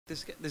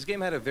This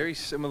game had a very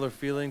similar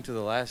feeling to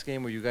the last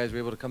game where you guys were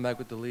able to come back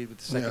with the lead with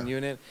the second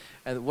unit.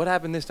 And what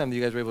happened this time that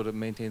you guys were able to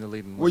maintain the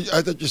lead? Well,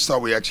 I just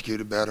thought we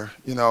executed better.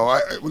 You know,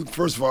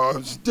 first of all, it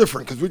was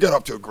different because we got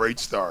off to a great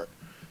start.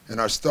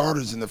 And our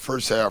starters in the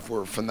first half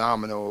were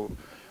phenomenal.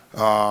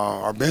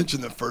 Our bench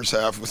in the first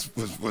half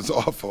was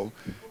awful.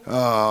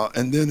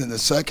 And then in the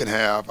second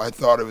half, I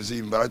thought it was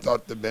even, but I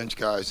thought the bench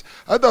guys,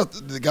 I thought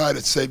the guy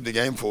that saved the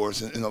game for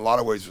us in a lot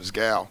of ways was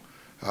Gal.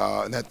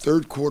 In that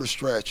third quarter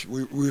stretch,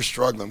 we were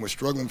struggling. We're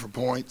struggling for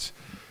points.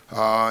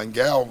 And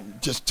Gal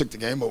just took the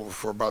game over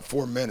for about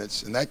 4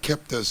 minutes, and that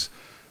kept us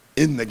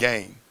in the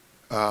game.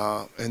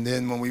 And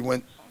then when we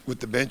went with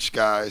the bench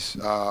guys,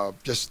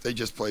 they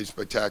just played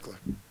spectacular.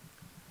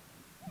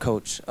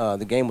 Coach,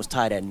 the game was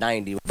tied at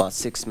 90 with about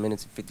 6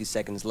 minutes and 50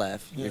 seconds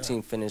left. Your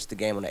team finished the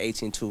game on an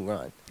 18-2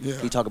 run. Yeah.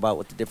 Can you talk about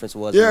what the difference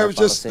was? Yeah, it was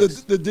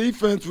just the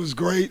defense was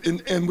great,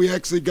 and we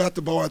actually got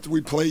the ball after we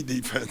played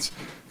defense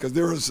because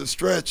there was a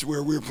stretch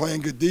where we were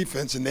playing good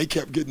defense, and they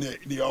kept getting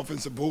the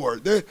offensive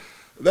board.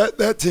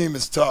 That team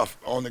is tough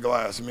on the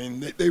glass. I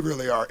mean, they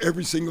really are.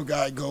 Every single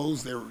guy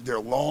goes. They're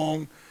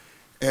long.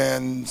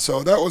 And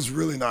so that was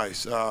really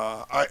nice.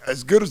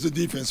 As good as the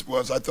defense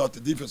was, I thought the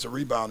defensive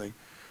rebounding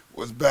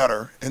was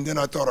better, and then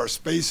I thought our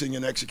spacing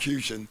and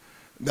execution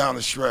down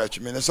the stretch.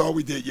 I mean, that's all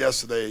we did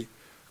yesterday.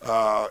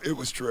 It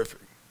was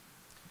terrific.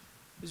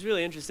 It was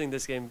really interesting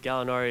this game.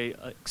 Gallinari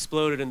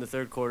exploded in the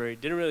third quarter. He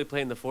didn't really play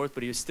in the fourth,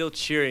 but he was still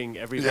cheering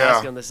every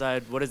basket on the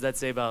side. What does that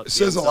say about it?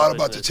 Says a lot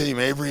about the team.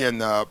 Avery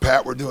and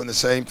Pat were doing the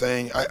same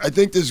thing. I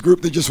think this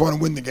group, they just want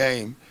to win the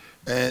game,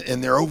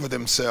 and they're over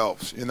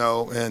themselves, you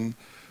know. And,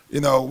 you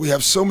know, we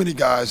have so many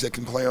guys that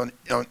can play on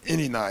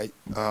any night.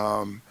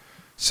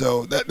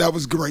 So that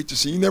was great to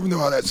see. You never know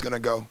how that's going to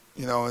go,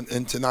 you know,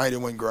 and tonight it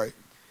went great.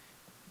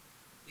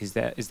 Is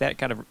that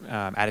kind of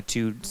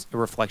attitude a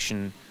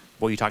reflection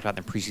of what you talked about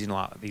in the preseason a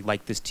lot? They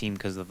like this team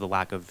because of the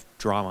lack of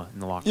drama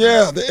in the locker room.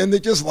 Yeah, and they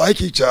just like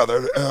each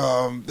other.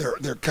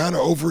 They're kind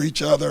of over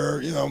each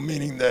other, you know,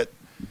 meaning that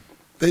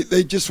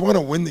they just want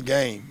to win the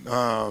game.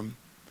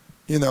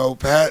 You know,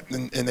 Pat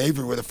and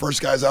Avery were the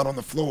first guys out on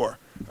the floor.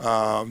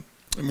 I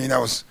mean, that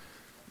was,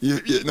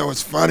 you know,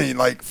 it's funny,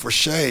 like for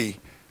Shea,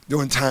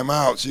 doing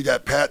timeouts, you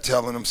got Pat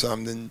telling him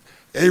something,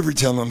 Avery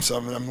telling him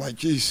something. I'm like,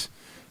 geez,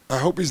 I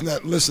hope he's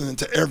not listening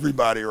to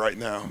everybody right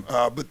now.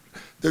 But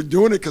they're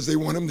doing it because they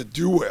want him to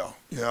do well,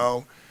 you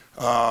know.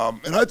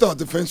 And I thought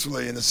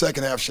defensively in the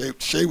second half,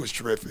 Shea was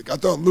terrific. I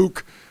thought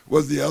Luke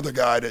was the other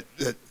guy that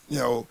you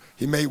know,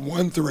 he made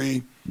 1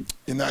 3.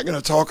 You're not going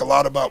to talk a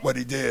lot about what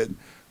he did,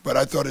 but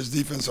I thought his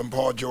defense on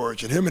Paul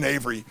George and him and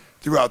Avery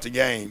throughout the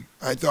game,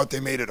 I thought they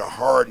made it a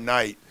hard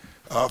night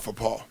for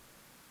Paul.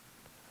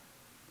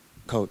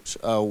 Coach,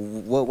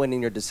 what went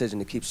in your decision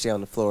to keep Shea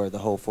on the floor the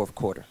whole fourth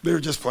quarter? They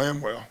were just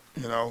playing well,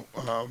 you know.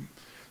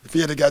 If he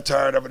had got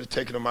tired, I would have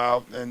taken him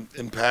out,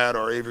 and Pat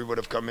or Avery would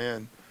have come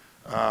in.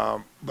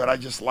 But I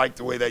just liked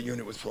the way that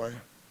unit was playing.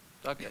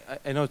 Doc,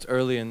 I know it's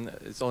early and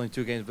it's only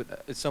 2 games,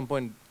 but at some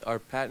point, are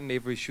Pat and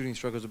Avery's shooting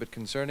struggles a bit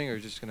concerning, or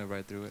just going to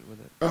ride through it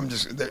with it? I'm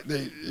just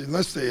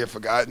unless they have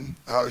forgotten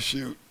how to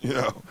shoot, you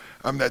know,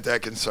 I'm not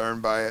that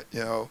concerned by it.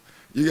 You know,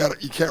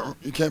 you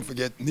can't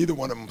forget neither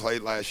one of them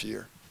played last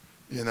year.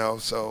 You know,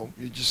 so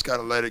you just got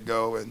to let it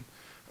go. And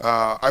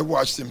I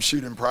watched them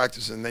shoot in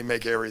practice, and they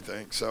make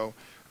everything. So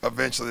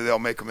eventually they'll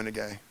make them in the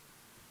game.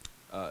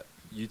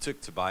 You took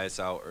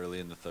Tobias out early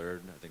in the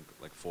third, I think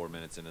like 4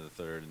 minutes into the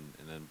third,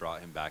 and then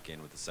brought him back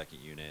in with the second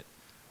unit.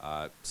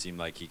 Seemed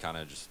like he kind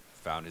of just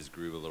found his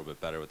groove a little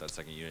bit better with that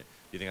second unit.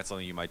 Do you think that's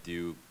something you might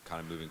do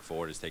kind of moving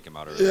forward, is take him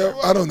out early? Yeah,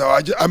 I don't know.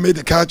 I made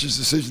the conscious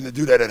decision to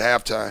do that at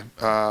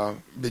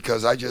halftime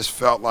because I just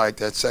felt like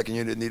that second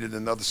unit needed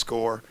another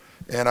score.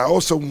 And I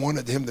also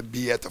wanted him to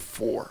be at the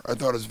 4. I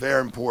thought it was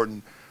very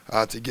important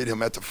to get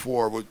him at the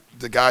 4. With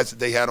the guys that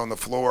they had on the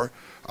floor,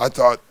 I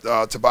thought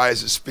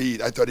Tobias'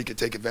 speed, I thought he could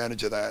take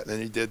advantage of that,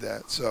 and he did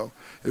that. So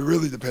it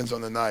really depends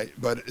on the night,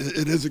 but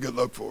it is a good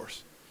look for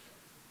us.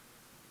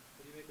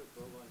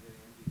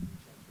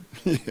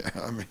 Yeah,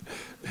 I mean,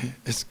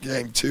 it's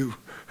game 2.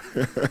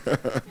 You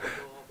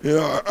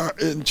know,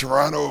 in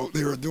Toronto,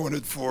 they were doing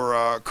it for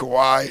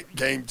Kawhi,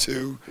 game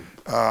 2.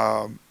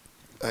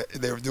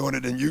 They were doing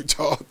it in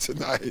Utah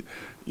tonight.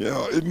 You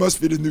know, it must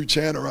be the new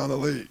chant around the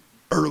league.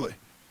 Early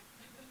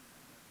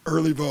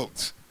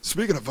votes.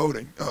 Speaking of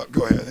voting,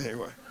 go ahead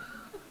anyway.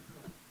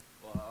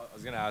 Well, I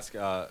was going to ask,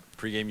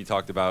 pregame you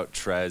talked about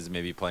Trez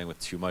maybe playing with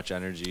too much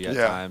energy at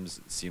times.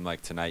 It seemed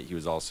like tonight he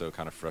was also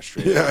kind of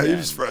frustrated. Yeah, he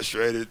was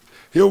frustrated.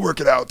 He'll work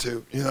it out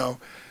too, you know.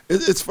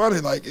 It's funny,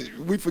 like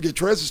we forget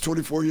Trez is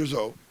 24 years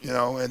old, you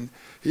know, and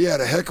he had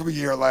a heck of a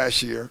year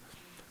last year.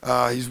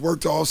 He's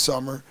worked all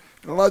summer.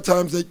 And a lot of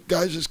times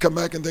guys just come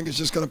back and think it's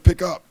just going to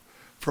pick up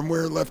from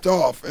where it left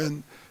off.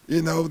 And,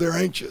 you know, they're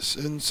anxious.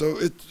 And so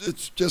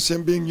it's just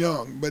him being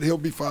young, but he'll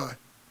be fine.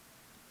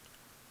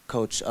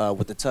 Coach,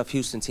 with the tough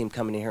Houston team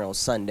coming in here on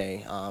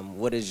Sunday,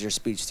 what is your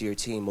speech to your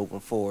team moving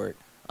forward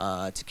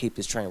to keep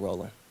this train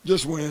rolling?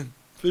 Just win.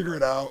 Figure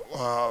it out.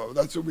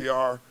 That's who we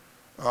are.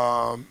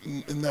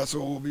 And that's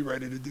what we'll be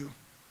ready to do.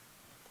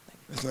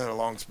 It's not a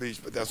long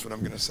speech, but that's what I'm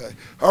going to say.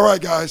 All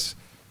right, guys.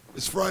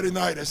 It's Friday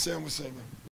night, as Sam was saying.